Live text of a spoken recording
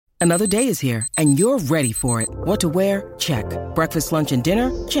Another day is here, and you're ready for it. What to wear? Check. Breakfast, lunch, and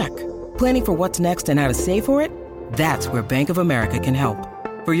dinner? Check. Planning for what's next and how to save for it? That's where Bank of America can help.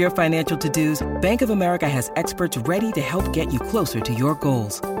 For your financial to-dos, Bank of America has experts ready to help get you closer to your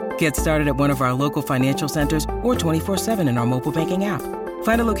goals. Get started at one of our local financial centers or 24/7 in our mobile banking app.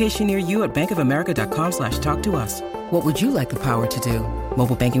 Find a location near you at bankofamerica.com/talktous. What would you like the power to do?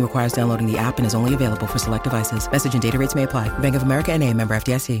 Mobile banking requires downloading the app and is only available for select devices. Message and data rates may apply. Bank of America N.A., member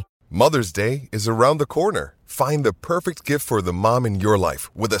FDIC. Mother's Day is around the corner. Find the perfect gift for the mom in your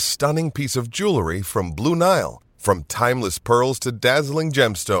life with a stunning piece of jewelry from Blue Nile. From timeless pearls to dazzling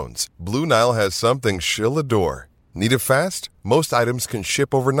gemstones, Blue Nile has something she'll adore. Need it fast? Most items can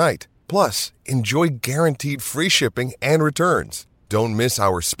ship overnight. Plus, enjoy guaranteed free shipping and returns. Don't miss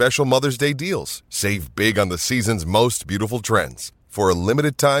our special Mother's Day deals. Save big on the season's most beautiful trends. For a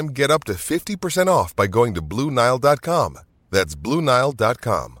limited time, get up to 50% off by going to BlueNile.com. That's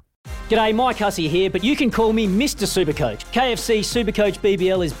BlueNile.com. G'day, Mike Hussey here, but you can call me Mr. Supercoach. KFC Supercoach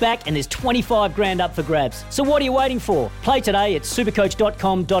BBL is back and there's 25 grand up for grabs. So what are you waiting for? Play today at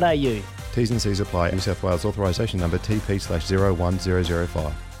supercoach.com.au. T's and C's apply. New South Wales authorisation number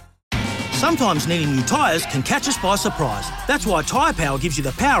TP/01005. Sometimes needing new tyres can catch us by surprise. That's why Tyre Power gives you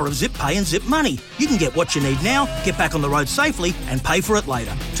the power of Zip Pay and Zip Money. You can get what you need now, get back on the road safely and pay for it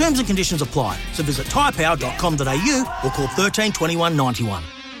later. Terms and conditions apply. So visit tyrepower.com.au or call 13 21 91.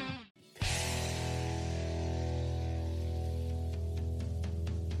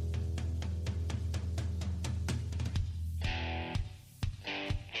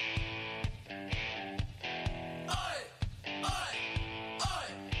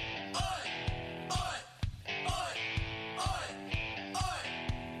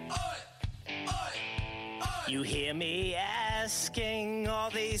 You hear me asking all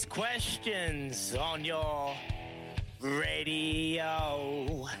these questions on your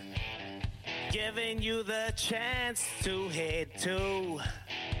radio, giving you the chance to head to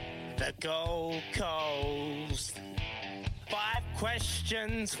the Gold Coast. 5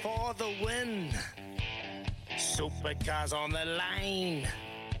 questions for the win. Supercars on the line.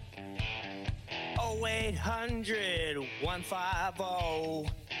 0800 150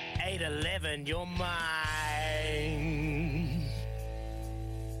 811, you're mine.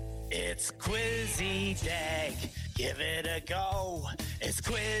 It's Quizzy Dag, give it a go. It's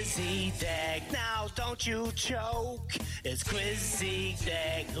Quizzy Dag, now don't you choke. It's Quizzy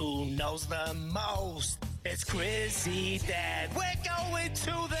Dag, who knows the most? It's Quizzy Dag, we're going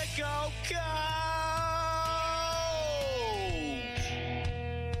to the Gold Coast.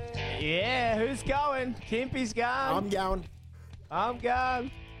 Yeah, who's going? Kempy's going. I'm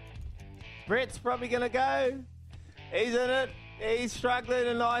going. Brett's probably going to go. He's in it. He's struggling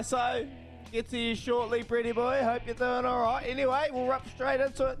in ISO. Get to you shortly, Bretty boy. Hope you're doing all right. Anyway, we'll wrap straight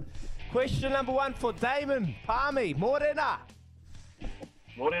into it. Question number 1 for Damon Palmy. Morena.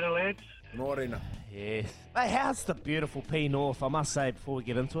 Morena, lads. Morena. Yes. Hey, how's the beautiful P North, I must say, before we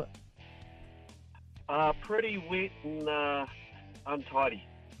get into it? Pretty wet and untidy.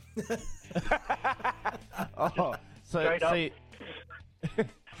 Oh, Straight up.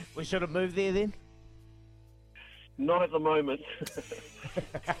 We should have moved there then? Not at the moment.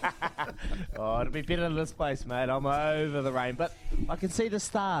 Oh, it'll be better than this place, mate. I'm over the rain. But I can see the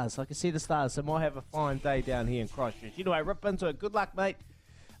stars. So I might have a fine day down here in Christchurch. Anyway, rip into it. Good luck, mate.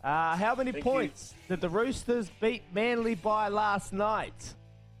 How many points did the Roosters beat Manly by last night?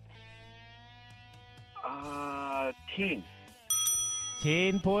 10.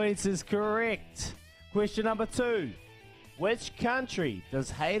 10 points is correct. Question number 2. Which country does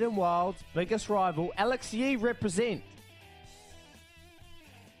Hayden Wild's biggest rival, Alex Yee, represent?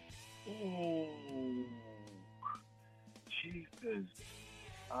 Oh, Jesus.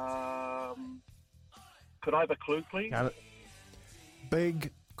 Could I have a clue, please?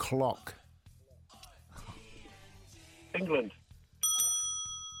 Big clock. England.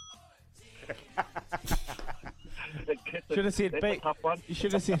 Should have said big. You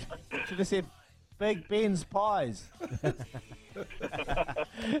should have said Big Ben's pies.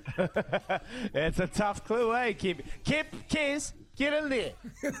 It's a tough clue, eh, Kez, get in there.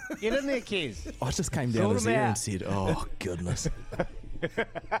 Get in there, Kez. I just came down his ear and said, oh, goodness. That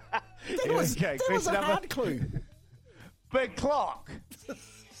was a hard clue. Big clock.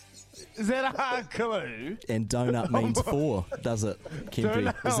 Is that a hard clue? And donut means 4, does it, Kempy?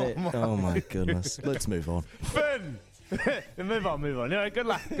 Is that? Oh, my goodness. Let's move on. Finn. Move on. No, good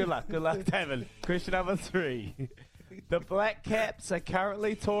luck, David. Question number 3. The Black Caps are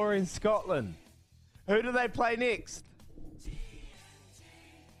currently touring Scotland. Who do they play next?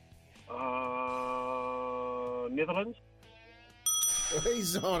 Netherlands.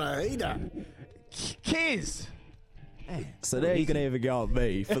 He's on a heater. Kez. So now you're going to have a go at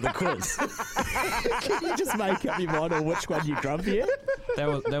me for the quiz. Can you just make up your mind on which one you grumpy at?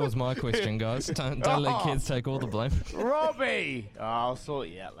 That was my question, guys. Don't let kids take all the blame. Robbie! Oh, I'll sort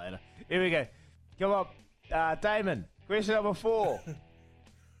you out later. Here we go. Come on, Damon. Question number 4.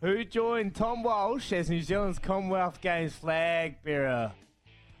 Who joined Tom Walsh as New Zealand's Commonwealth Games flag bearer?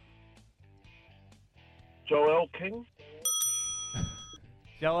 Joel King.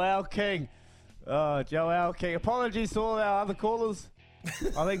 Joel King. Oh, Joel King. Apologies to all our other callers.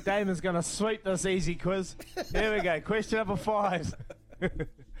 I think Damon's going to sweep this easy quiz. Here we go. Question number 5.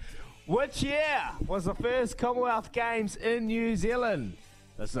 Which year was the first Commonwealth Games in New Zealand?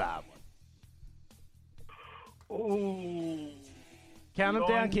 That's a hard one. Ooh. Count them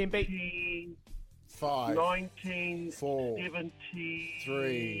down, Kempy. 5,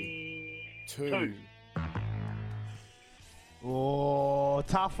 1973. 2. Oh,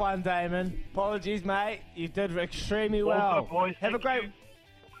 tough one, Damon. Apologies, mate. You did extremely well. Boys, have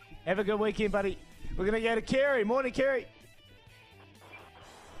a good weekend, buddy. We're going to go to Kerry. Morning, Kerry.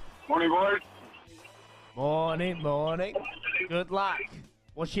 Morning, boys. Morning. Good luck.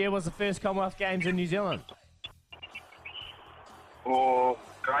 What year was the first Commonwealth Games in New Zealand? Or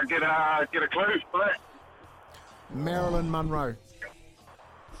can I get a clue for that? Marilyn Monroe.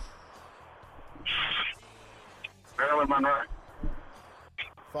 Marilyn Monroe.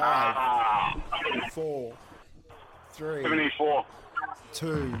 5, 4, 3, 74.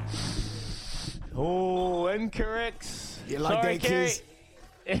 2. Oh, incorrect. You like Sorry, that, Kerry. kids?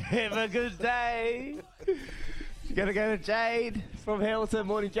 Have a good day. You're going to go to Jade from Hamilton.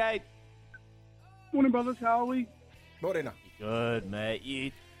 Morning, Jade. Morning, brothers. How are we? Morena. Good,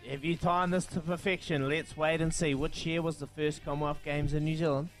 mate. Have you timed this to perfection? Let's wait and see. Which year was the first Commonwealth Games in New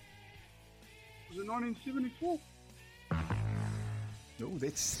Zealand? Was it 1974? Oh,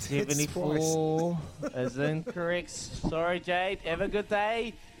 that's 74 is incorrect. Sorry, Jade. Have a good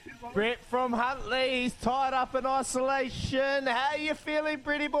day. Brett from Huntley. He's tied up in isolation. How you feeling,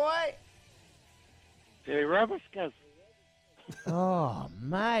 pretty boy? Very rubbish, cuz. Oh,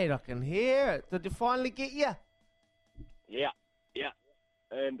 mate, I can hear it. Did it finally get you? Yeah.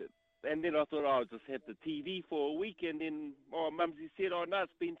 And then I thought I'll just have the TV for a week, and then Mumsy said, "Oh no,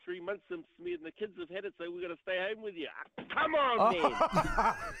 it's been 3 months since me and the kids have had it, so we're gonna stay home with you." Come on, man.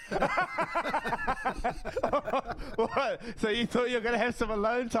 What? So you thought you were gonna have some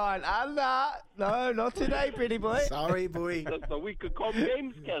alone time? No, not today, pretty boy. Sorry, boy. That's a week of Com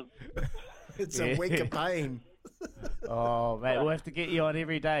Games, cuz. It's a week of pain. Oh, mate, we'll have to get you on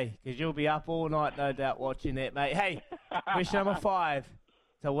every day because you'll be up all night, no doubt, watching that, mate. Hey, question number 5.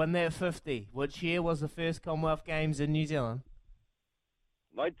 To win that 50, which year was the first Commonwealth Games in New Zealand?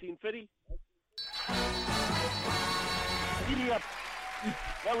 1950.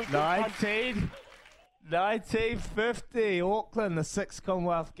 1950, Auckland, the 6th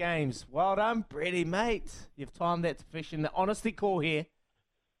Commonwealth Games. Well done, Brady, mate. You've timed that to perfection. The honesty call here.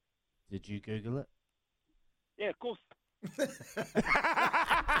 Did you Google it? Yeah, of course.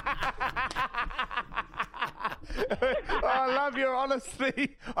 I love your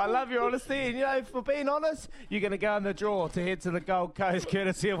honesty. And, you know, for being honest, you're going to go in the draw to head to the Gold Coast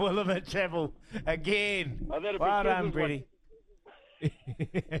courtesy of Willamette Travel again. Well done, Brady.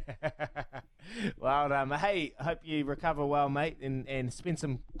 Well done. Hey, I hope you recover well, mate, and spend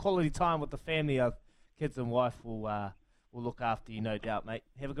some quality time with the family. Of kids and wife will look after you, no doubt, mate.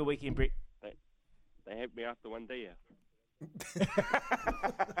 Have a good weekend, Brett. They have me after one day,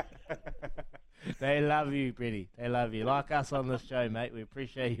 They love you, Brady. They love you. Like us on this show, mate. We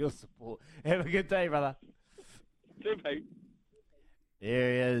appreciate your support. Have a good day, brother. Sure, mate.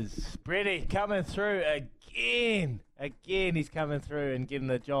 There he is. Brady coming through again. Again, he's coming through and getting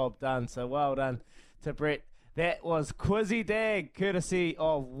the job done. So well done to Brett. That was Quizzy Dag, courtesy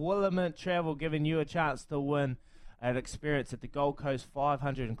of Willamette Travel, giving you a chance to win an experience at the Gold Coast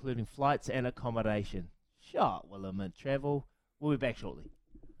 500, including flights and accommodation. Shot, Willamette Travel. We'll be back shortly.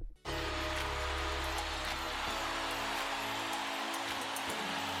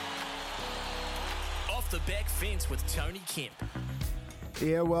 Off the Back Fence with Tony Kemp.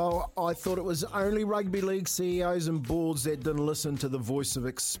 Yeah, well, I thought it was only rugby league CEOs and boards that didn't listen to the voice of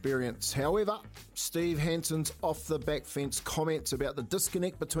experience. However, Steve Hansen's off the back fence comments about the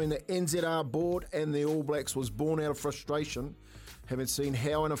disconnect between the NZR board and the All Blacks was born out of frustration, having seen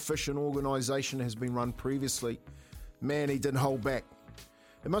how an efficient organisation has been run previously. Man, he didn't hold back.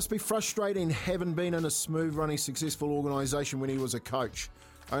 It must be frustrating having been in a smooth-running, successful organisation when he was a coach,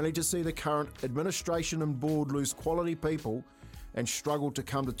 only to see the current administration and board lose quality people and struggle to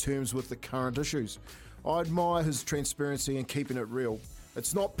come to terms with the current issues. I admire his transparency and keeping it real.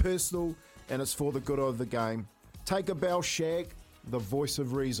 It's not personal, and it's for the good of the game. Take a bow, Shag, the voice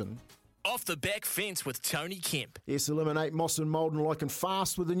of reason. Off the back fence with Tony Kemp. Yes, eliminate moss and mould and lichen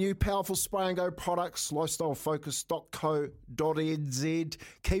fast with the new powerful Spray and Go products, lifestylefocus.co.nz.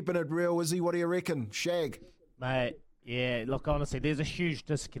 Keeping it real, Izzy, what do you reckon? Shag? Mate, yeah, look, honestly, there's a huge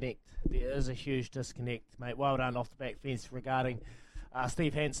disconnect. There is a huge disconnect, mate. Well done off the back fence regarding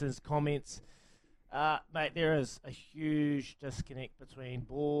Steve Hansen's comments. Mate, there is a huge disconnect between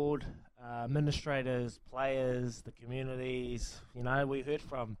board, administrators, players, the communities. You know, we heard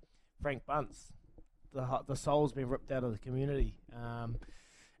from Frank Bunce, the soul's been ripped out of the community,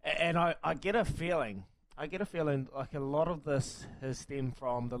 and I get a feeling like a lot of this has stemmed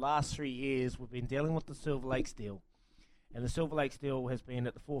from the last 3 years. We've been dealing with the Silver Lakes deal, and the Silver Lakes deal has been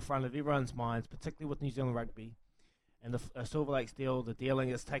at the forefront of everyone's minds, particularly with New Zealand rugby. And the Silver Lakes deal, the dealing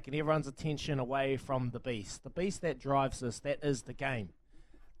has taken everyone's attention away from the beast that drives us. That is the game.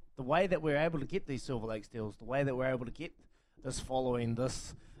 The way that we're able to get these Silver Lakes deals, the way that we're able to get this following,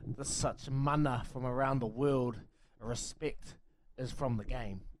 this such mana from around the world, respect, is from the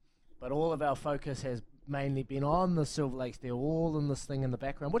game. But all of our focus has mainly been on the Silver Lakes deal, all in this thing in the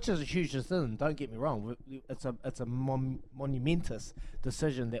background, which is a huge decision, don't get me wrong. It's a monumentous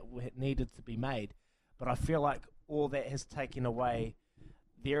decision that needed to be made. But I feel like all that has taken away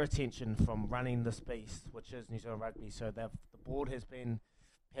their attention from running this beast, which is New Zealand rugby. So the board has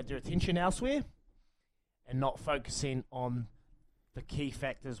had their attention elsewhere and not focusing on the key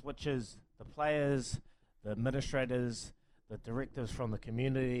factors, which is the players, the administrators, the directives from the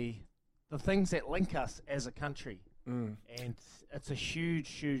community, the things that link us as a country. And it's a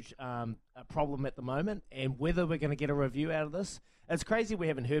huge problem at the moment. And whether we're going to get a review out of this, it's crazy we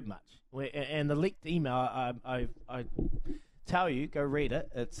haven't heard much. And the leaked email, I tell you, go read it.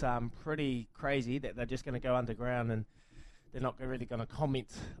 It's pretty crazy that they're just going to go underground and they're not really going to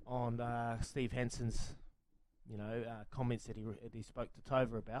comment on Steve Hansen's comments that he spoke to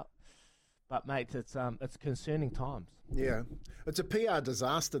Tova about. But mate, it's concerning times. Yeah, it's a PR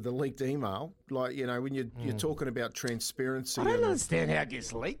disaster. The leaked email, like when you're talking about transparency. I don't understand how it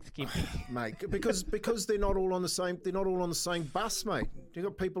gets leaked, mate. Because they're not all on the same. They're not all on the same bus, mate. You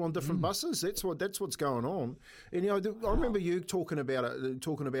got people on different buses. That's what's going on. And I remember you talking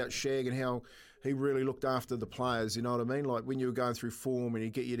about Shag and how he really looked after the players. You know what I mean? Like when you were going through form and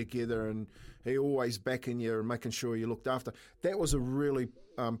he'd get you together and he always backing you and making sure you looked after. That was a really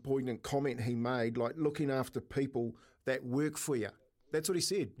poignant comment he made, like looking after people that work for you. That's what he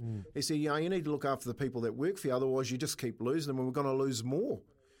said. He said, you need to look after the people that work for you, otherwise you just keep losing them and we're going to lose more.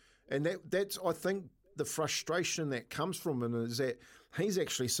 And that's, I think, the frustration that comes from him is that he's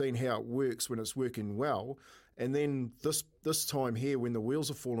actually seen how it works when it's working well. And then this time here when the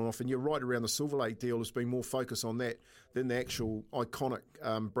wheels are falling off, and you're right around the Silver Lake deal, has been more focus on that than the actual iconic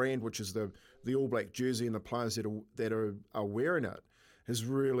brand, which is the All Black jersey and the players that are wearing it, is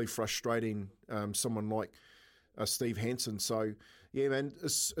really frustrating someone like Steve Hansen. So, yeah, man,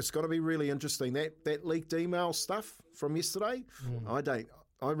 it's got to be really interesting. That leaked email stuff from yesterday, I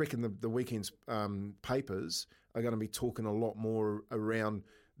reckon the weekend's papers are going to be talking a lot more around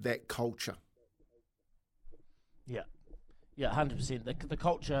that culture. Yeah, 100%. The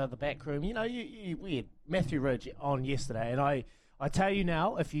culture, the back room. We had Matthew Ridge on yesterday, and I tell you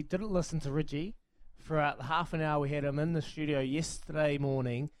now, if you didn't listen to Ridgie throughout the half an hour we had him in the studio yesterday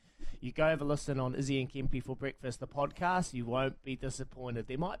morning, you go have a listen on Izzy and Kempy for Breakfast, the podcast. You won't be disappointed.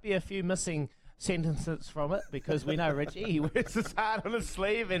 There might be a few missing sentences from it because we know Richie, he wears his heart on his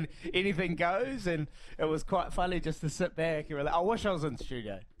sleeve and anything goes, and it was quite funny just to sit back and I wish I was in the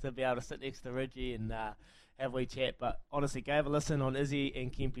studio to be able to sit next to Richie and have we chat. But honestly, go have a listen on Izzy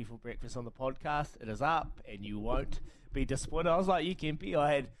and Kempy for Breakfast on the podcast. It is up and you won't be disappointed. I was like you, Kempy,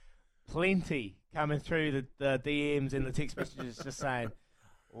 I had plenty coming through the DMs and the text messages just saying,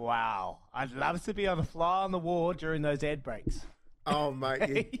 wow, I'd love to be on the fly on the wall during those ad breaks. Oh,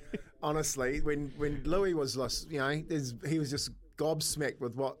 mate, honestly, when Louis was, he was just gobsmacked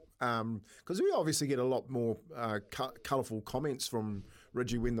with what, because we obviously get a lot more colourful comments from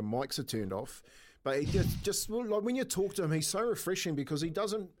Ridgie when the mics are turned off. But he just like when you talk to him, he's so refreshing because he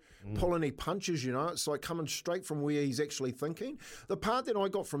doesn't pull any punches, It's like coming straight from where he's actually thinking. The part that I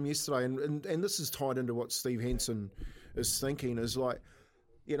got from yesterday, and this is tied into what Steve Hansen is thinking, is like,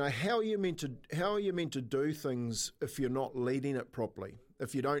 how are you meant to do things if you're not leading it properly,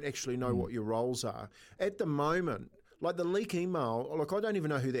 if you don't actually know what your roles are? At the moment, like the leak email, like I don't even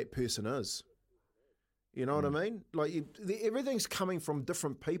know who that person is. You know what I mean? Like everything's coming from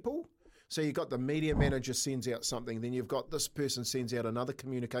different people. So you've got the media manager sends out something, then you've got this person sends out another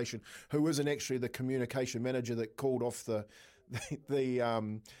communication who isn't actually the communication manager that called off the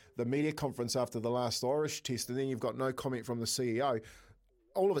media conference after the last Irish test, and then you've got no comment from the CEO.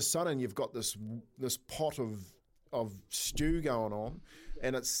 All of a sudden, you've got this pot of stew going on,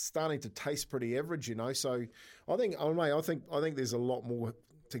 and it's starting to taste pretty average, you know. So I think there's a lot more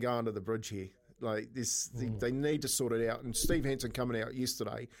to go under the bridge here. Like this, they need to sort it out. And Steve Hansen coming out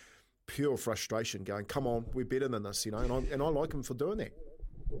yesterday, pure frustration, going, "Come on, we're better than this," you know. And I like him for doing that.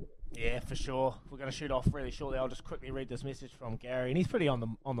 Yeah, for sure. We're going to shoot off really shortly. I'll just quickly read this message from Gary, and he's pretty on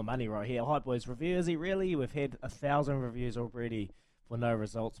the money right here. Hi, boys. Review, is he really? We've had 1,000 reviews already for no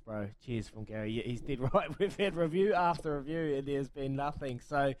results, bro. Cheers from Gary. Yeah, he's dead right. We've had review after review, and there's been nothing.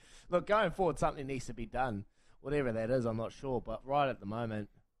 So, look, going forward, something needs to be done. Whatever that is, I'm not sure. But right at the moment,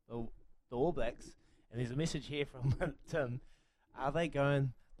 the All Blacks, and there's a message here from Tim, are they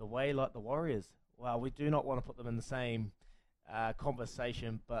going the way like the Warriors? Well, we do not want to put them in the same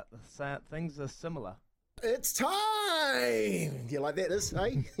conversation, but things are similar. It's time! You like that,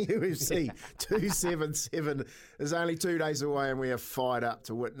 hey? UFC 277 is only 2 days away, and we are fired up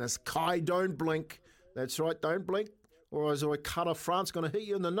to witness Kai Don't Blink. That's right, don't blink, or as I cut off France going to hit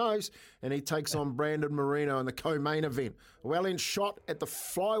you in the nose, and he takes on Brandon Moreno in the co-main event. Well in shot at the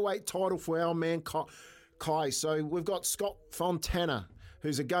flyweight title for our man Kai. So we've got Scott Fontana,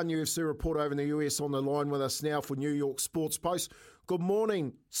 who's a Gun UFC reporter over in the US, on the line with us now for New York Sports Post. Good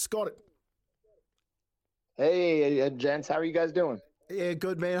morning, Scott. Hey, gents. How are you guys doing? Yeah,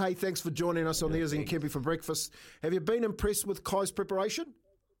 good, man. Hey, thanks for joining us on Ears and Kempy for breakfast. Have you been impressed with Kai's preparation?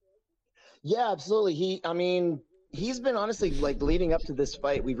 Yeah, absolutely. He's been honestly, like, leading up to this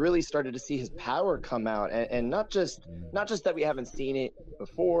fight, we've really started to see his power come out, and not just that we haven't seen it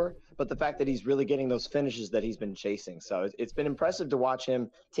before, but the fact that he's really getting those finishes that he's been chasing. So it's been impressive to watch him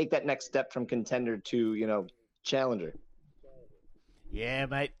take that next step from contender to, challenger. Yeah,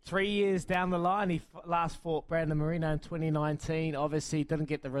 mate. 3 years down the line, he last fought Brandon Moreno in 2019. Obviously, didn't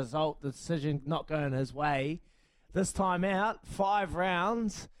get the result. The decision not going his way. This time out, 5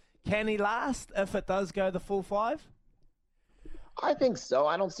 rounds. Can he last if it does go the full 5? I think so.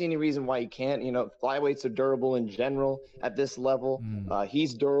 I don't see any reason why he can't. Flyweights are durable in general at this level.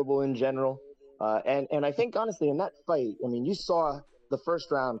 He's durable in general. And I think, honestly, in that fight, you saw the first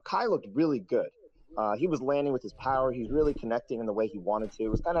round, Kai looked really good. He was landing with his power. He's really connecting in the way he wanted to. It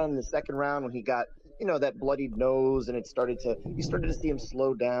was kind of in the second round when he got, that bloodied nose, and you started to see him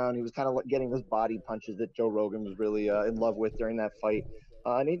slow down. He was kind of getting those body punches that Joe Rogan was really in love with during that fight.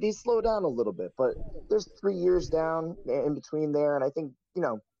 And he slowed down a little bit, but there's 3 years down in between there. And I think,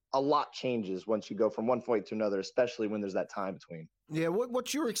 a lot changes once you go from one fight to another, especially when there's that time between. Yeah.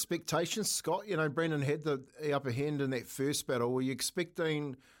 What's your expectations, Scott? Brandon had the upper hand in that first battle. Were you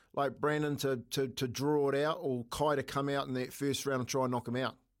expecting like Brandon to draw it out, or Kai to come out in that first round and try and knock him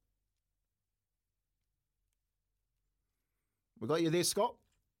out? We got you there, Scott?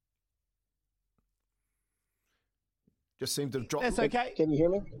 Just seemed to have dropped. That's okay. Can you hear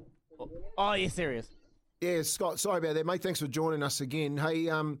me? Oh, yeah, serious. Yeah, Scott, sorry about that, mate. Thanks for joining us again. Hey,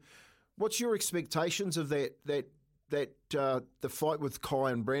 what's your expectations of the fight with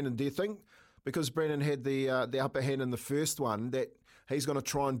Kai and Brandon? Do you think, because Brandon had the upper hand in the first one, that he's going to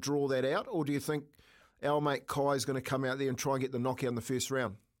try and draw that out, or do you think our mate Kai is going to come out there and try and get the knockout in the first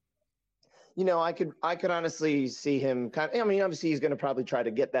round? I could honestly see him obviously he's going to probably try to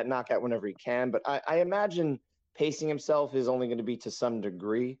get that knockout whenever he can, but I imagine pacing himself is only going to be to some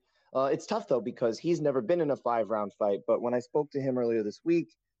degree. It's tough, though, because he's never been in a 5-round fight. But when I spoke to him earlier this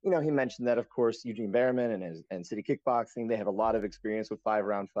week, he mentioned that, of course, Eugene Behrman and City Kickboxing, they have a lot of experience with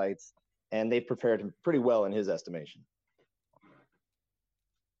 5-round fights, and they've prepared him pretty well in his estimation.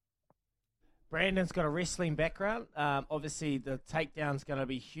 Brandon's got a wrestling background. Obviously, the takedown's going to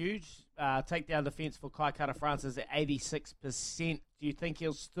be huge. Takedown defense for Kai Kara-France is at 86%. Do you think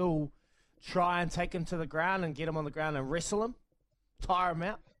he'll still try and take him to the ground and get him on the ground and wrestle him, tire him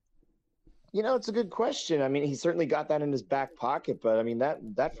out? It's a good question. He certainly got that in his back pocket, but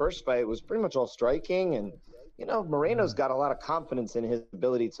that first fight was pretty much all striking, and Moreno's got a lot of confidence in his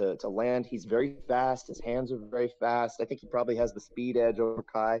ability to land. He's very fast. His hands are very fast. I think he probably has the speed edge over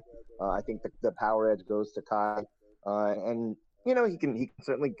Kai. I think the power edge goes to Kai, and he can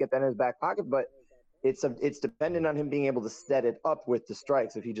certainly get that in his back pocket, but it's dependent on him being able to set it up with the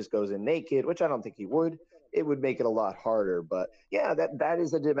strikes. If he just goes in naked, which I don't think he would, it would make it a lot harder. But yeah, that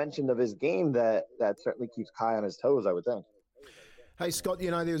is a dimension of his game that certainly keeps Kai on his toes, I would think. Hey, Scott,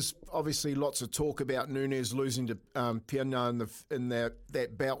 there's obviously lots of talk about Nunes losing to Pena in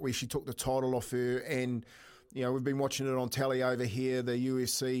that bout where she took the title off her. And, we've been watching it on telly over here, the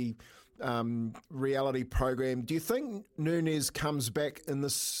UFC reality program. Do you think Nunes comes back in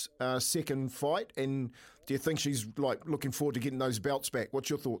this second fight, and do you think she's looking forward to getting those belts back? What's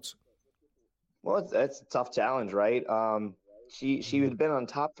your thoughts? Well, it's a tough challenge, right? She had been on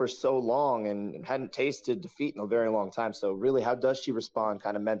top for so long and hadn't tasted defeat in a very long time. So really, how does she respond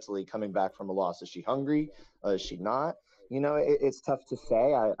kind of mentally coming back from a loss? Is she hungry? Is she not? It's tough to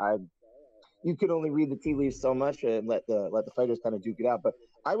say. You could only read the tea leaves so much and let the fighters kind of duke it out. But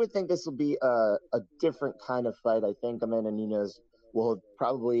I would think this will be a different kind of fight. I think Amanda Nunes will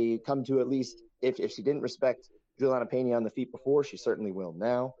probably come to, at least if she didn't respect Juliana Pena on the feet before, she certainly will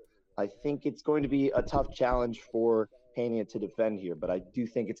now. I think it's going to be a tough challenge for Pena to defend here, but I do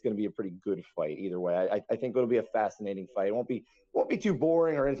think it's going to be a pretty good fight either way. I think it'll be a fascinating fight. It won't be too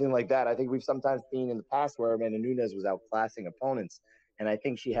boring or anything like that. I think we've sometimes seen in the past where Amanda Nunes was outclassing opponents, and I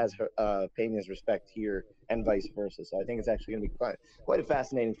think she has her Pena's respect here and vice versa. So I think it's actually going to be quite a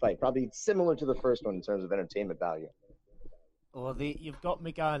fascinating fight, probably similar to the first one in terms of entertainment value. Well, you've got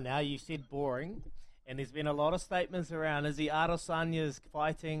me going now. You said boring, and there's been a lot of statements around Izzy Adesanya's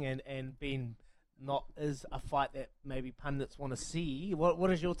fighting and been not is a fight that maybe pundits want to see. What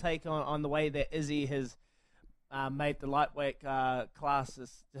is your take on the way that Izzy has made the lightweight class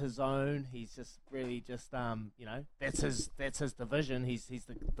his own? He's just really that's his division. He's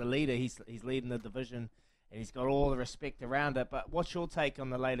the leader. He's leading the division, and he's got all the respect around it. But what's your take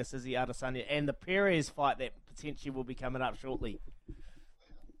on the latest Izzy Adesanya and the Perez fight that potentially will be coming up shortly?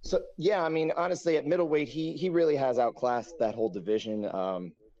 So yeah, I mean, honestly, at middleweight, he really has outclassed that whole division.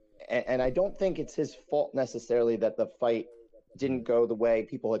 And I don't think it's his fault necessarily that the fight didn't go the way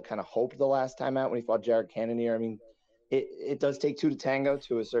people had kind of hoped the last time out when he fought Jared Cannonier. I mean, it does take two to tango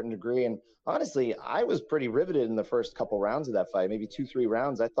to a certain degree. And honestly, I was pretty riveted in the first couple rounds of that fight, maybe 2-3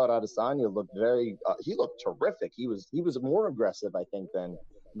 rounds. I thought Adesanya looked he looked terrific. He was more aggressive, I think,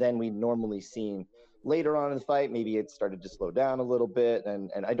 than we'd normally seen. Later on in the fight, maybe it started to slow down a little bit.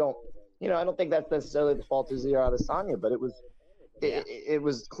 And I don't think that's necessarily the fault of Izzy Adesanya, but it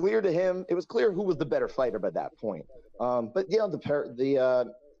was clear to him. It was clear who was the better fighter by that point. But the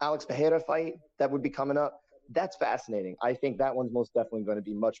Alex Pereira fight that would be coming up, that's fascinating. I think that one's most definitely going to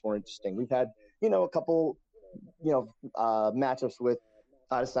be much more interesting. We've had, a couple, matchups with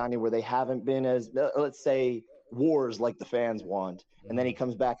Adesanya where they haven't been as, let's say, wars like the fans want. And then he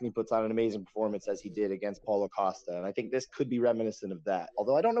comes back and he puts on an amazing performance as he did against Paulo Costa. And I think this could be reminiscent of that.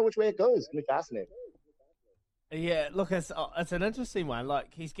 Although I don't know which way it goes. It's going to be fascinating. Yeah, look, it's an interesting one.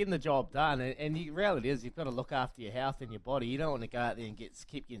 Like, he's getting the job done, and the reality is you've got to look after your health and your body. You don't want to go out there and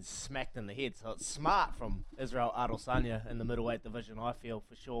keep getting smacked in the head. So it's smart from Israel Adesanya in the middleweight division, I feel,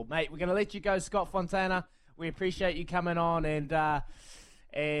 for sure. Mate, we're going to let you go, Scott Fontana. We appreciate you coming on and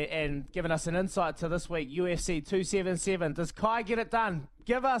giving us an insight to this week, UFC 277. Does Kai get it done?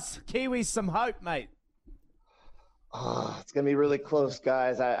 Give us Kiwis some hope, mate. Oh, it's going to be really close,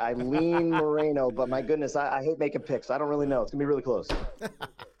 guys. I lean Moreno, but my goodness, I hate making picks. I don't really know. It's going to be really close.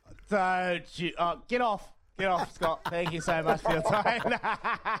 Don't you, get off, Scott. Thank you so much for your time.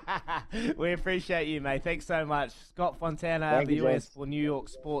 We appreciate you, mate. Thanks so much. Scott Fontana of the US for New York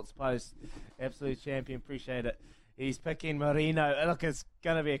Sports Post. Absolute champion. Appreciate it. He's picking Moreno. Look, it's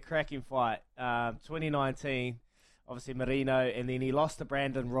going to be a cracking fight. 2019, obviously Moreno, and then he lost to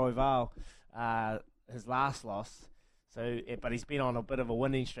Brandon Royval, his last loss. So, but he's been on a bit of a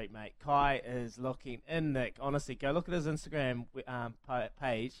winning streak, mate. Kai is looking in, Nick. Honestly, go look at his Instagram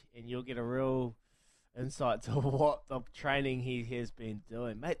page, and you'll get a real insight to what the training he has been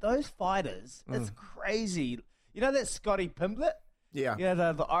doing. Mate, those fighters, it's crazy. You know that Scotty Pimblett? Yeah. Yeah,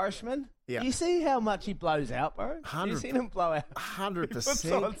 the Irishman? Yeah. You see how much he blows out, bro? You seen him blow out?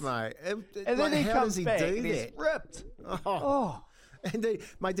 100%, mate. And then he comes back and he's he's ripped. Oh. And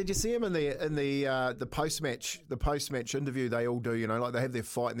mate, did you see him in the post match interview? They all do, like they have their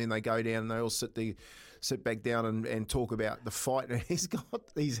fight and then they go down and they all sit back down and talk about the fight. And he's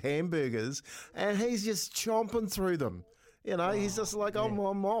got these hamburgers and he's just chomping through them. He's just like, I'm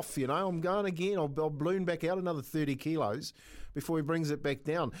off. I'm going again. I'll balloon back out another 30 kilos before he brings it back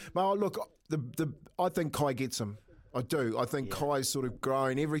down. But look, I think Kai gets him. I do. I think Kai's sort of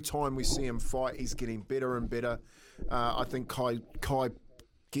growing. Every time we see him fight, he's getting better and better. I think Kai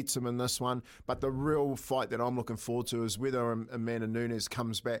gets him in this one. But the real fight that I'm looking forward to is whether Amanda Nunes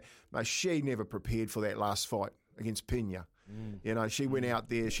comes back. Mate, she never prepared for that last fight against Pena. She went out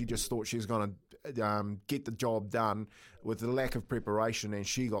there. She just thought she was going to get the job done with the lack of preparation, and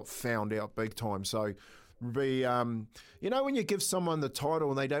she got found out big time. So, when you give someone the title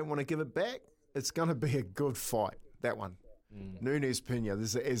and they don't want to give it back, it's going to be a good fight, that one. Nunes Pena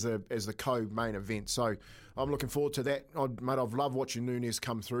as the co-main event. So I'm looking forward to that. Mate, I've loved watching Nunes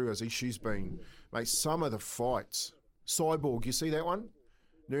come through she's been, mate, some of the fights. Cyborg, you see that one?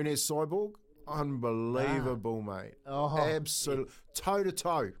 Nunes Cyborg? Unbelievable, mate. Absolute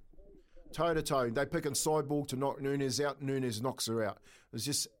toe-to-toe. Toe-to-toe. They picking Cyborg to knock Nunes out. Nunes knocks her out. It's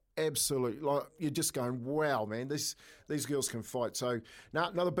just absolute. Like, you're just going, wow, man, these girls can fight. So,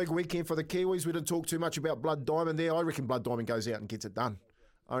 another big weekend for the Kiwis. We didn't talk too much about Blood Diamond there. I reckon Blood Diamond goes out and gets it done.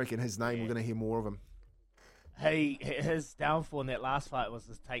 I reckon his name, we're going to hear more of him. His downfall in that last fight was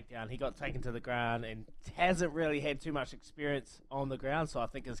his takedown. He got taken to the ground and hasn't really had too much experience on the ground, so I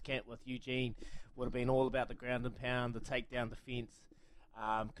think his camp with Eugene would have been all about the ground and pound, the takedown defence,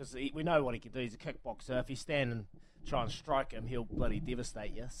 because we know what he can do. He's a kickboxer. If you stand and try and strike him, he'll bloody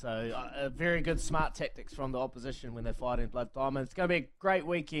devastate you. So very good, smart tactics from the opposition when they fight in Blood Diamond. It's going to be a great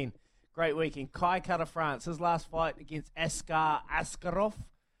weekend. Great weekend. Kai Kara-France, his last fight against Askar Askarov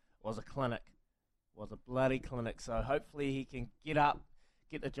was a clinic. Was a bloody clinic. So hopefully he can get up,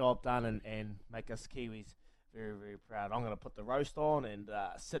 get the job done, and make us Kiwis very, very proud. I'm going to put the roast on and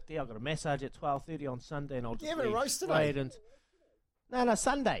sit there. I've got a massage at 12:30 on Sunday, and I'll just a roast today? No,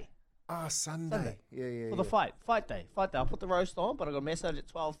 Sunday. Sunday. Yeah. For the fight day. I'll put the roast on, but I've got a massage at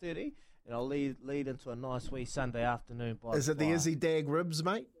 12:30, and I'll lead into a nice wee Sunday afternoon. Is it the Izzy Dag ribs,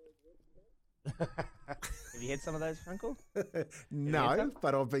 mate? Have you had some of those, Frankel? No,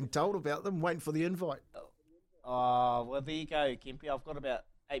 but I've been told about them. Waiting for the invite. Oh, well, there you go, Kempy. I've got about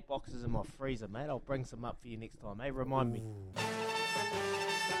 8 boxes in my freezer, mate. I'll bring some up for you next time. Hey, remind me.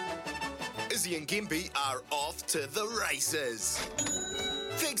 Izzy and Gimpy are off to the races.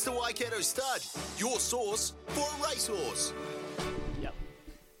 Thanks to Waikato Stud, your source for a racehorse. Yep.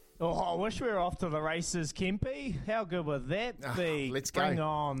 Oh, I wish we were off to the races, Kempy. How good would that be? Let's go. Bring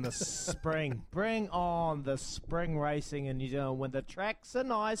on the spring. Bring on the spring racing in New Zealand when the tracks are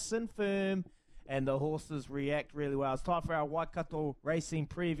nice and firm and the horses react really well. It's time for our Waikato Racing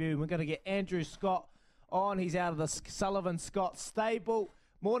preview. We're going to get Andrew Scott on. He's out of the Sullivan Scott stable.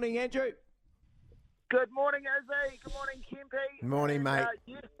 Morning, Andrew. Good morning, Izzy. Good morning, Kempy. Morning, mate.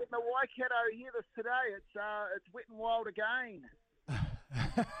 Yes, in the Waikato here today. It's wet and wild again.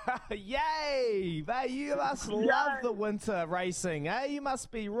 Yay! Mate, you must love the winter racing, eh? You must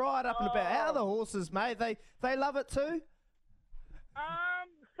be right up and about. How are the horses, mate? They love it too?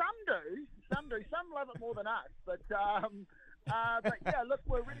 Some do. Some love it more than us. But yeah, look,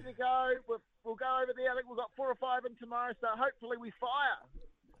 we're ready to go. We'll go over there. I think we've got 4 or 5 in tomorrow, so hopefully we fire.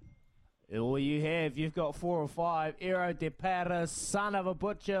 All you have, you've got 4 or 5. Aero de Paris, Son of a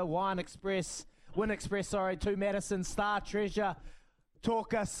Butcher, Win Express, 2 Madison, Star Treasure.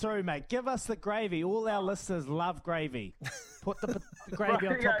 Talk us through, mate. Give us the gravy. All our listeners love gravy. Put the gravy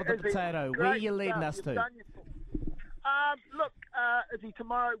on top of the potato. Where are you leading us to? Look, Izzy,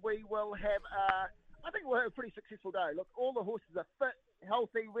 tomorrow we will have, I think we'll have a pretty successful day. Look, all the horses are fit,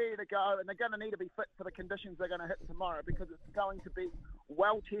 healthy, ready to go, and they're going to need to be fit for the conditions they're going to hit tomorrow because it's going to be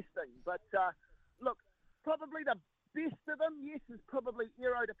well testing. But look, probably the best of them, yes, is probably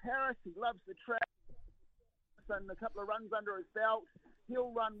Aero de Paris. He loves the track and a couple of runs under his belt.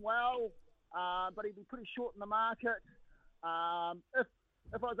 He'll run well, but he'll be pretty short in the market.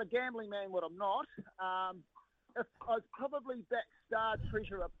 If I was a gambling man, what I'm not, if I was probably back Star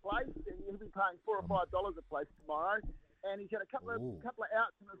Treasure a place, and he'll be paying $4 or $5 a place tomorrow. And he's had a couple of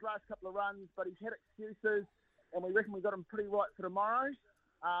outs in his last couple of runs, but he's had excuses, and we reckon we got him pretty right for tomorrow.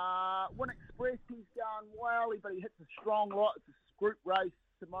 Win Express, he's going well, but he hits a strong lot. It's a group race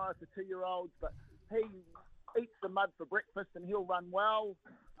tomorrow for 2-year-olds, but he eats the mud for breakfast, and he'll run well.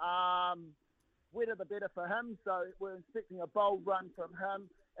 Wetter the better for him, so we're expecting a bold run from him.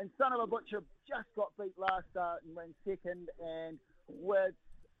 And Son of a Butcher just got beat last start and ran second, and with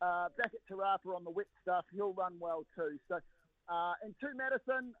back at Tarapa on the wet stuff, he'll run well too. So, and 2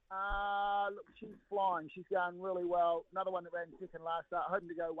 Madison, look, she's flying. She's going really well. Another one that ran second last start, hoping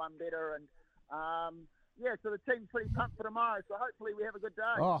to go one better. And yeah, so the team's pretty pumped for tomorrow. So hopefully we have a good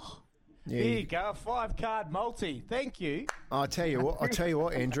day. Oh, yeah. There you go, 5-card multi. Thank you. I tell you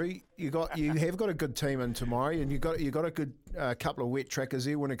what, Andrew, you have got a good team in tomorrow, and you got a good couple of wet trackers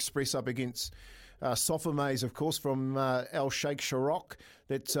there. Win Express up against Sophomaze, of course, from El Sheikh Sharok.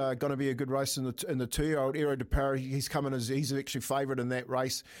 That's going to be a good race in the 2-year-old. Aero de Paris, he's coming as he's actually favourite in that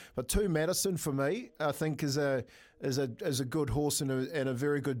race. But 2 Madison for me, I think is a good horse and a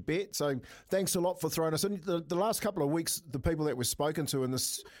very good bet. So thanks a lot for throwing us in. The last couple of weeks, the people that we've spoken to in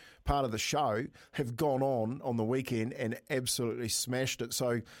this part of the show have gone on the weekend and absolutely smashed it.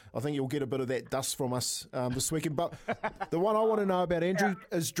 So I think you'll get a bit of that dust from us this weekend. But the one I want to know about, Andrew,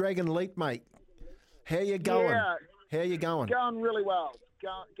 is Dragon Leap, mate. How you going? How are you going? Going really well.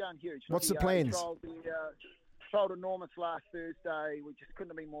 Going huge. What's the plans? Trialled enormous last Thursday. We just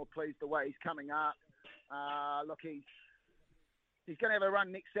couldn't have been more pleased the way he's coming up. Look, he's going to have a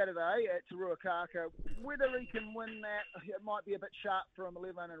run next Saturday at Te Ruakaka. Whether he can win that, it might be a bit sharp for him,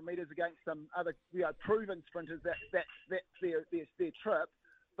 1,100 metres against some other proven sprinters. That's their trip.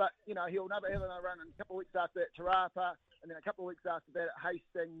 But, he'll never have a run in a couple of weeks after that at Te Rapa, and then a couple of weeks after that at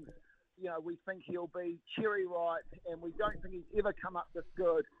Hastings. We think he'll be cherry ripe, and we don't think he's ever come up this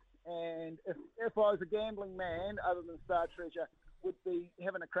good. And if I was a gambling man, other than Star Treasure, would be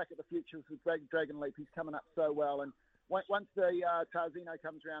having a crack at the futures with Dragon Leap. He's coming up so well. And once the Tarzino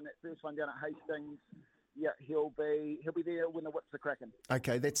comes around, that first one down at Hastings, he'll be there when the whips are cracking.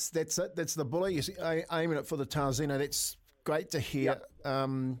 Okay, that's it. That's the bully. You see, aiming it for the Tarzino. That's great to hear.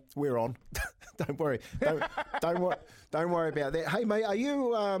 Yep. We're on. Don't worry. Don't worry about that. Hey, mate, are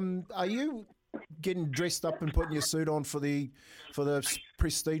you getting dressed up and putting your suit on for the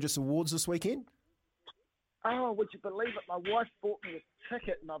prestigious awards this weekend? Oh, would you believe it? My wife bought me a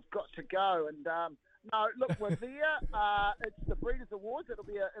ticket, and I've got to go. And no, look, we're there. It's the Breeders' Awards. It'll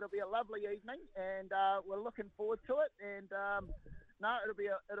be a lovely evening, and we're looking forward to it. And no, it'll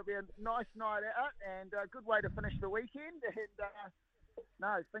be a nice night out, and a good way to finish the weekend. And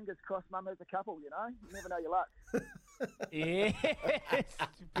no, fingers crossed, Mum has a couple. You never know your luck. Yes,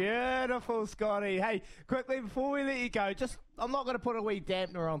 beautiful, Scotty. Hey, quickly before we let you go, I'm not going to put a wee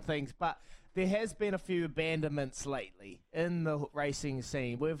dampener on things, but there has been a few abandonments lately in the racing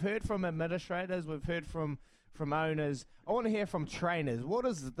scene. We've heard from administrators, we've heard from owners. I want to hear from trainers. What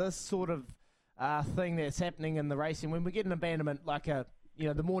is this sort of thing that's happening in the racing when we get an abandonment like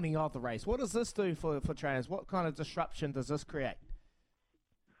the morning of the race? What does this do for trainers? What kind of disruption does this create?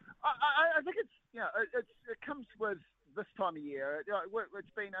 I think it comes with this time of year.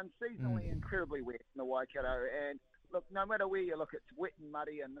 It's been unseasonably incredibly wet in the Waikato, and look, no matter where you look, it's wet and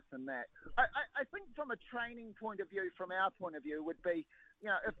muddy and this and that. I think from a training point of view, from our point of view, would be,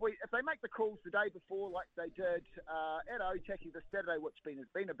 if they make the calls the day before, like they did at Otaki this Saturday, which has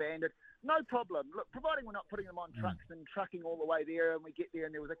been abandoned, no problem. Look, providing we're not putting them on trucks and trucking all the way there, and we get there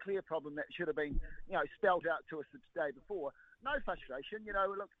and there was a clear problem that should have been, spelled out to us the day before. No frustration.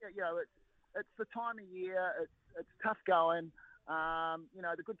 Look, it's the time of year. It's tough going.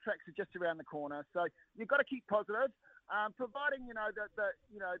 The good tracks are just around the corner, so you've got to keep positive. Providing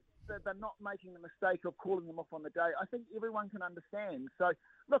that they're not making the mistake of calling them off on the day, I think everyone can understand. So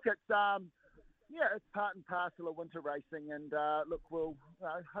look, it's part and parcel of winter racing, and look, we'll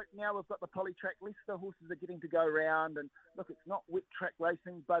now we've got the polytrack. Leicester horses are getting to go round, and look, it's not wet track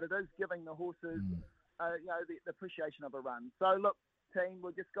racing, but it is giving the horses the appreciation of a run. So look, team,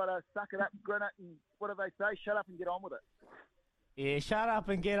 we've just got to suck it up, grin it, and what do they say? Shut up and get on with it. Yeah, shut up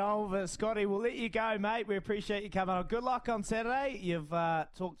and get on with it, Scotty. We'll let you go, mate. We appreciate you coming on. Good luck on Saturday. You've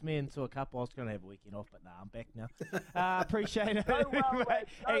talked me into a couple. I was going to have a weekend off, but I'm back now. Appreciate it. Go well, mate.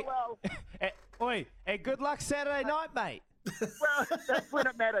 Go well. And good luck Saturday night, mate. Well, that's when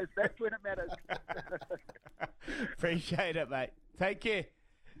it matters. Appreciate it, mate. Take care.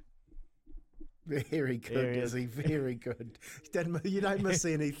 Very good, Izzy. Very good. You don't miss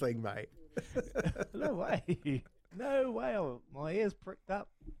anything, mate. No way. No way. My ears pricked up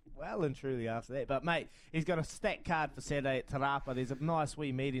well and truly after that. But, mate, he's got a stack card for Saturday at Te Rapa. There's a nice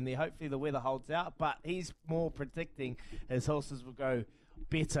wee meeting there. Hopefully the weather holds out. But he's more predicting his horses will go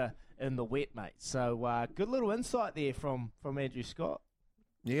better in the wet, mate. So, good little insight there from Andrew Scott.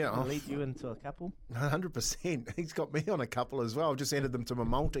 Yeah, I'll lead you into a couple. 100%. He's got me on a couple as well. I've just added them to my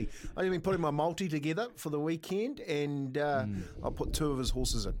multi. I've been putting my multi together for the weekend, and I'll put 2 of his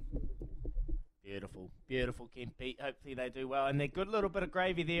horses in. Beautiful, Ken Pete. Hopefully they do well. And they're good little bit of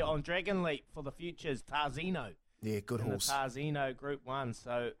gravy there on Dragon Leap for the futures, Tarzino. Yeah, good horse. The Tarzino Group 1.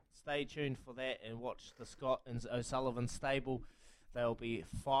 So stay tuned for that and watch the Scott and O'Sullivan stable. They'll be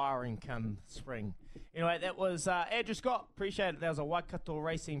firing come spring. Anyway, that was Andrew Scott. Appreciate it. That was a Waikato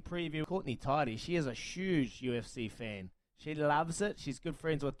Racing preview. Courtney Tidy, she is a huge UFC fan. She loves it. She's good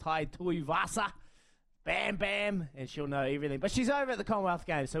friends with Tai Tuivasa. Bam, bam. And she'll know everything. But she's over at the Commonwealth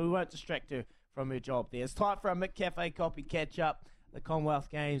Games, so we won't distract her from her job there. It's time for our Mick Cafe Coffee catch-up. The Commonwealth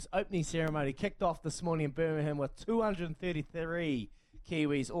Games opening ceremony kicked off this morning in Birmingham with 233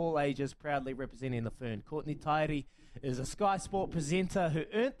 Kiwis, all ages, proudly representing the Fern. Courtney Tidy is a Sky Sport presenter who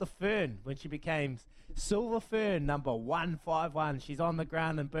earned the Fern when she became Silver Fern number 151. She's on the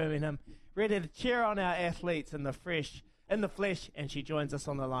ground in Birmingham, ready to cheer on our athletes in the flesh, and she joins us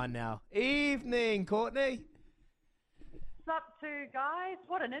on the line now. Evening, Courtney. What's up to guys?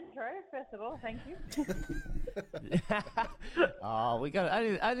 What an intro, first of all, thank you. We got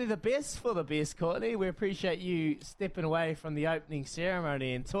only the best for the best, Courtney. We appreciate you stepping away from the opening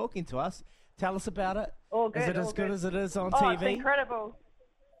ceremony and talking to us. Tell us about it. All good. Is it all as good as it is on Oh, TV? it's incredible.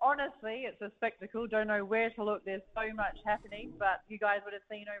 Honestly, it's a spectacle. Don't know where to look. There's so much happening, but you guys would have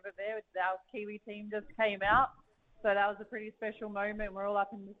seen over there, our Kiwi team just came out. So that was a pretty special moment. We're all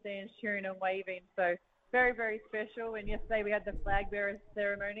up in the stands cheering and waving. So very, very special. And yesterday we had the flag bearer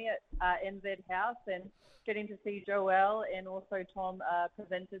ceremony at NZ House, and getting to see Joelle and also Tom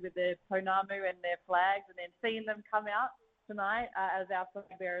presented with their pounamu and their flags, and then seeing them come out tonight as our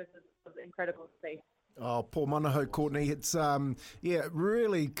flag bearers was incredible to see. Oh, Paul Manaho, Courtney. It's,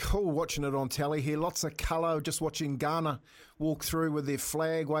 really cool watching it on telly here. Lots of colour, just watching Ghana walk through with their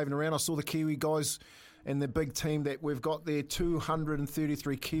flag waving around. I saw the Kiwi guys and the big team that we've got there,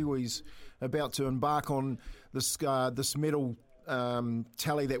 233 Kiwis about to embark on this medal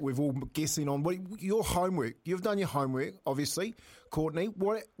tally that we've all guessing on. Your homework, you've done your homework, obviously, Courtney.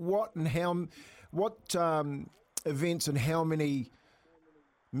 What and how, events and how many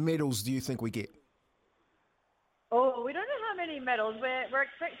medals do you think we get? Oh, we don't know how many medals. We're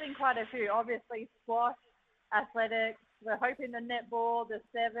expecting quite a few. Obviously, squash, athletics. We're hoping the netball, the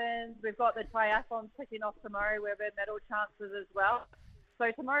sevens. We've got the triathlon kicking off tomorrow. We have medal chances as well.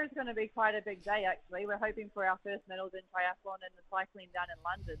 So tomorrow's going to be quite a big day, actually. We're hoping for our first medals in triathlon and the cycling down in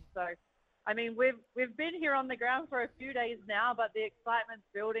London. So, I mean, we've been here on the ground for a few days now, but the excitement's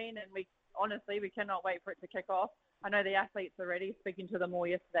building, and we cannot wait for it to kick off. I know the athletes are ready. Speaking to them all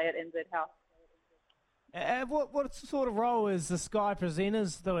yesterday at NZ House. What sort of role is the Sky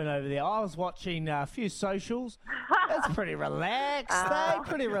presenters doing over there? I was watching a few socials. That's pretty relaxed,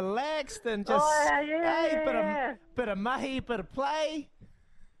 pretty relaxed, and just bit of mahi, bit of play.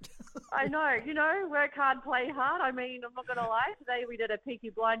 I know, work hard, play hard. I mean, I'm not going to lie. Today we did a Peaky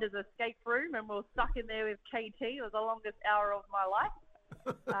Blinders escape room, and we were stuck in there with KT. It was the longest hour of my life.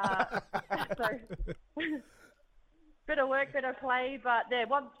 Bit of work, bit of play, but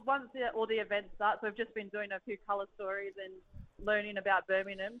once all the events start, so we've just been doing a few colour stories and learning about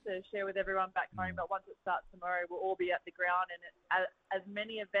Birmingham to share with everyone back home. But once it starts tomorrow, we'll all be at the ground, and as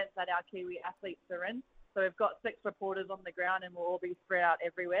many events that our Kiwi athletes are in. So we've got 6 reporters on the ground, and we'll all be spread out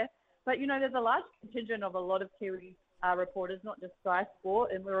everywhere. But there's a large contingent of a lot of Kiwi reporters, not just Sky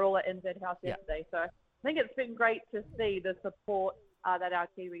Sport, and we were all at NZ House yesterday. So I think it's been great to see the support that our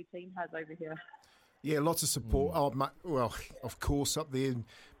Kiwi team has over here. Yeah, lots of support. Well, of course, up there in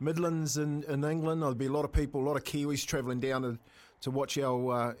Midlands in England, there'll be a lot of people, a lot of Kiwis travelling down to watch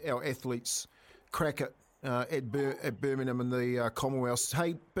our athletes crack it at Birmingham in the Commonwealth.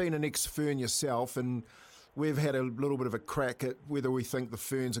 Hey, being an ex-Fern yourself, and we've had a little bit of a crack at whether we think the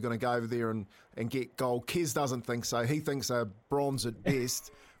Ferns are going to go over there and get gold. Kez doesn't think so. He thinks they're bronze at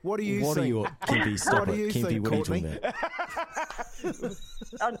best. What do you think? Kempy, stop it. Kempy, what are you Courtney? talking about?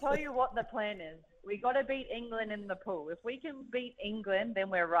 I'll tell you what the plan is. We got to beat England in the pool. If we can beat England, then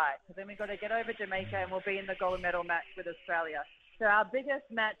we're right. Because then we got to get over Jamaica, and we'll be in the gold medal match with Australia. So our biggest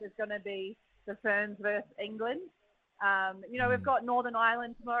match is going to be the Ferns versus England. We've got Northern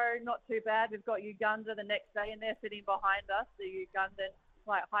Ireland tomorrow, not too bad. We've got Uganda the next day, and they're sitting behind us, the Ugandan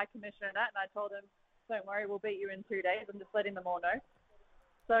High Commissioner and that. And I told him, don't worry, we'll beat you in 2 days. I'm just letting them all know.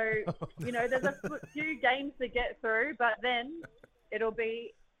 So, there's a few games to get through, but then it'll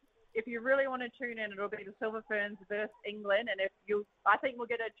be, if you really want to tune in, it'll be the Silver Ferns versus England. And I think we'll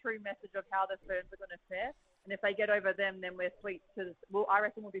get a true message of how the Ferns are going to fare. And if they get over them, then we're sweet I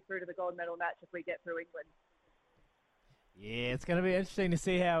reckon we'll be through to the gold medal match if we get through England. Yeah, it's going to be interesting to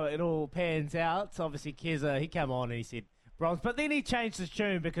see how it all pans out. So obviously, Keza, he came on and he said bronze, but then he changed his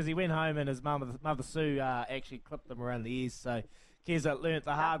tune because he went home and his mother Sue actually clipped him around the ears. So Keza learnt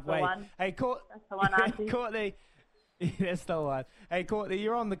the hard way. Hey, That's the one, Auntie. Courtney. That's the one. Hey, Courtney,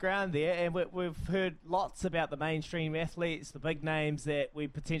 you're on the ground there, and we've heard lots about the mainstream athletes, the big names that we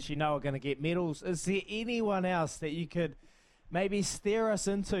potentially know are going to get medals. Is there anyone else that you could maybe steer us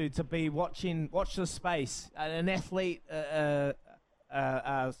into to be watch the space, an athlete, a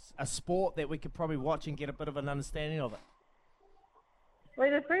sport that we could probably watch and get a bit of an understanding of it? Well,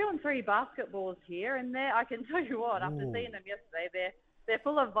 the 3-on-3 basketballs here, and I can tell you what, after seeing them yesterday, they're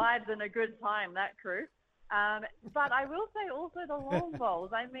full of vibes and a good time, that crew. But I will say also the lawn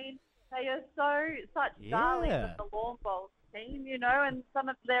bowls. I mean, they are such darlings of the lawn bowls team, and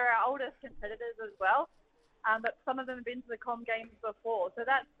they're our oldest competitors as well. But some of them have been to the Com Games before, so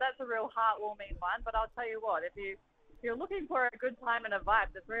that's a real heartwarming one. But I'll tell you what, if you're looking for a good time and a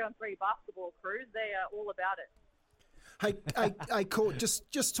vibe, the 3-on-3 basketball crews, they are all about it. Hey, Court,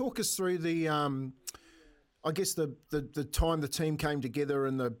 just talk us through the, I guess the time the team came together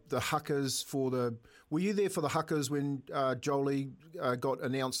and the huckers for Were you there for the Huckers when Jolie got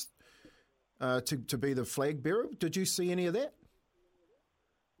announced to be the flag bearer? Did you see any of that?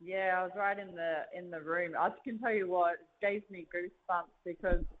 Yeah, I was right in the room. I can tell you what, it gave me goosebumps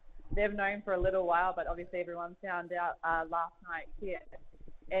because they've known for a little while, but obviously everyone found out last night here.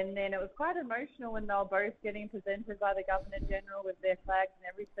 And then it was quite emotional when they were both getting presented by the Governor-General with their flags and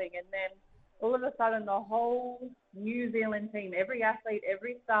everything. And then all of a sudden, the whole New Zealand team, every athlete,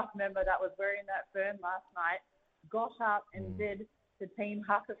 every staff member that was wearing that fern last night got up and did the team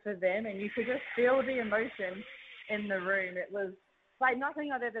haka for them. And you could just feel the emotion in the room. It was like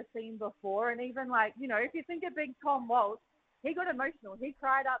nothing I've ever seen before. And even like, you know, if you think of big Tom Walsh, he got emotional. He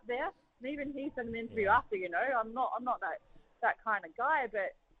cried up there. And even he said in an interview after, you know, I'm not that kind of guy,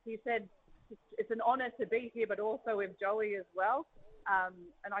 but he said it's an honour to be here, but also with Joey as well.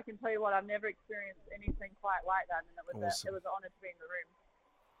 And I can tell you what, I've never experienced anything quite like that, and it was an honour to be in the room.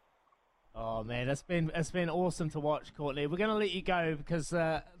 Oh man, it's been awesome to watch, Courtney. We're going to let you go because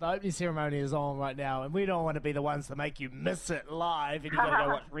the opening ceremony is on right now, and we don't want to be the ones to make you miss it live, and you've got to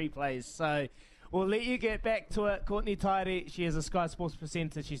go watch replays. So we'll let you get back to it. Courtney Tairi, she is a Sky Sports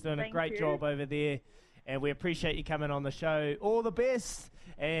presenter. She's doing a great job over there, and we appreciate you coming on the show. All the best,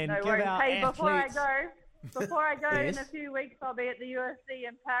 and no give worries. our Hey, athletes... Before I go Yes. in a few weeks, I'll be at the UFC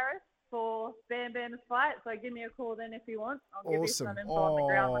in Paris for Bam Bam's fight, so give me a call then if you want. I'll give you some info on the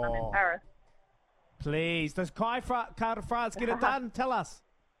ground when I'm in Paris. Please. Does Carter France get it done? Tell us.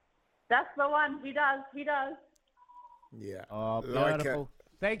 That's the one. He does. Yeah. Oh, Like beautiful.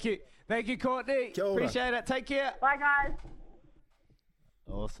 Thank you, Courtney. Kia ora. Appreciate it. Take care. Bye, guys.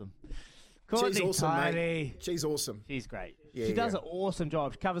 Awesome. She's Courtney awesome, Tairi. mate. She's awesome. She's great. Yeah, she does yeah. an awesome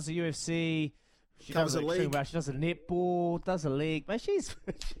job. She covers the UFC. She Covers does the it extremely league. well. She does a netball, does a league. Man, she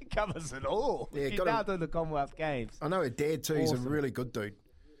covers it all. Yeah, She's got now him. doing the Commonwealth Games. I know her dad too. He's a Awesome. really good dude.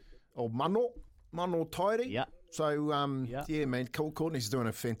 Oh, Mano Tairi. Yeah. So yeah, man, Courtney's doing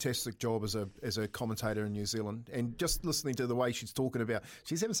a fantastic job as a commentator in New Zealand, and just listening to the way she's talking about,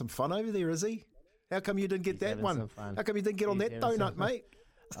 she's having some fun over there, is he? How come you didn't get that having one? some fun. How come you didn't get on She's that having some donut, fun. mate?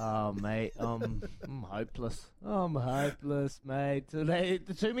 Oh, mate, I'm hopeless. I'm hopeless, mate.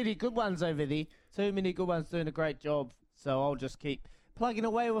 Too many good ones over there. Too many good ones doing a great job. So I'll just keep plugging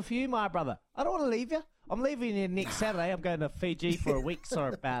away with you, my brother. I don't want to leave you. I'm leaving you next Saturday. I'm going to Fiji for a week.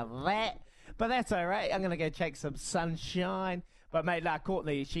 Sorry about that. But that's all right. I'm going to go take some sunshine. But, mate,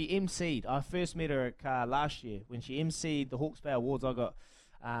 Courtney, she emceed. I first met her at last year. When she emceed the Hawke's Bay Awards, I got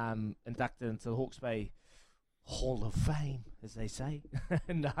inducted into the Hawke's Bay Hall of Fame, as they say.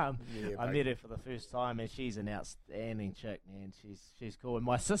 And I met her for the first time, and she's an outstanding chick, man. She's cool. And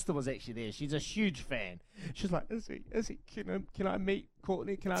my sister was actually there. She's a huge fan. She's like, is he? Can I meet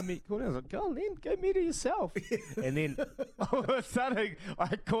Courtney? Can I meet Courtney? I was like, go meet her yourself. And then all of a sudden,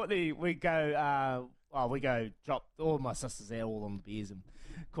 Courtney, we go drop all my sisters there, all on the beers, and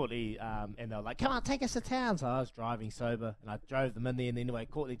Courtney, and they were like, come on, take us to town. So I was driving sober, and I drove them in there, and anyway,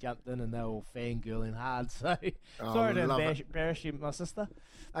 Courtney jumped in, and they were all fangirling hard. So sorry to embarrass you, my sister.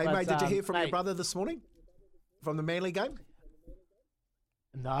 Hey, But, mate, did you hear from your mate, brother this morning? From the Manly game?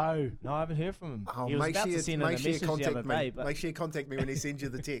 No, I haven't heard from him. Oh, He was about to send in a message the other day, but... Make sure you contact me when he sends you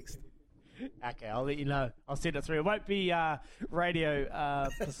the text. Okay, I'll let you know. I'll send it through. It won't be Radio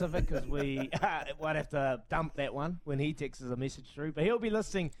Pacific because we won't have to dump that one when he texts us a message through. But he'll be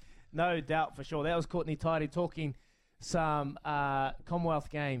listening, no doubt for sure. That was Courtney Tairi talking some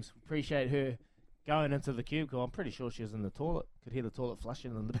Commonwealth Games. Appreciate her going into the cubicle. I'm pretty sure she was in the toilet. Could hear the toilet flushing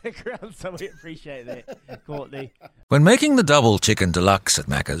in the background, so we appreciate that, Courtney. When making the double chicken deluxe at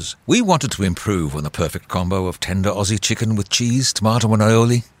Macca's, we wanted to improve on the perfect combo of tender Aussie chicken with cheese, tomato and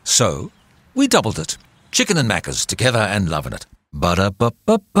aioli. So we doubled it. Chicken and Macca's, together and loving it.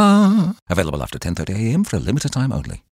 Ba-da-ba-ba-ba. Available after 10:30 a.m. for a limited time only.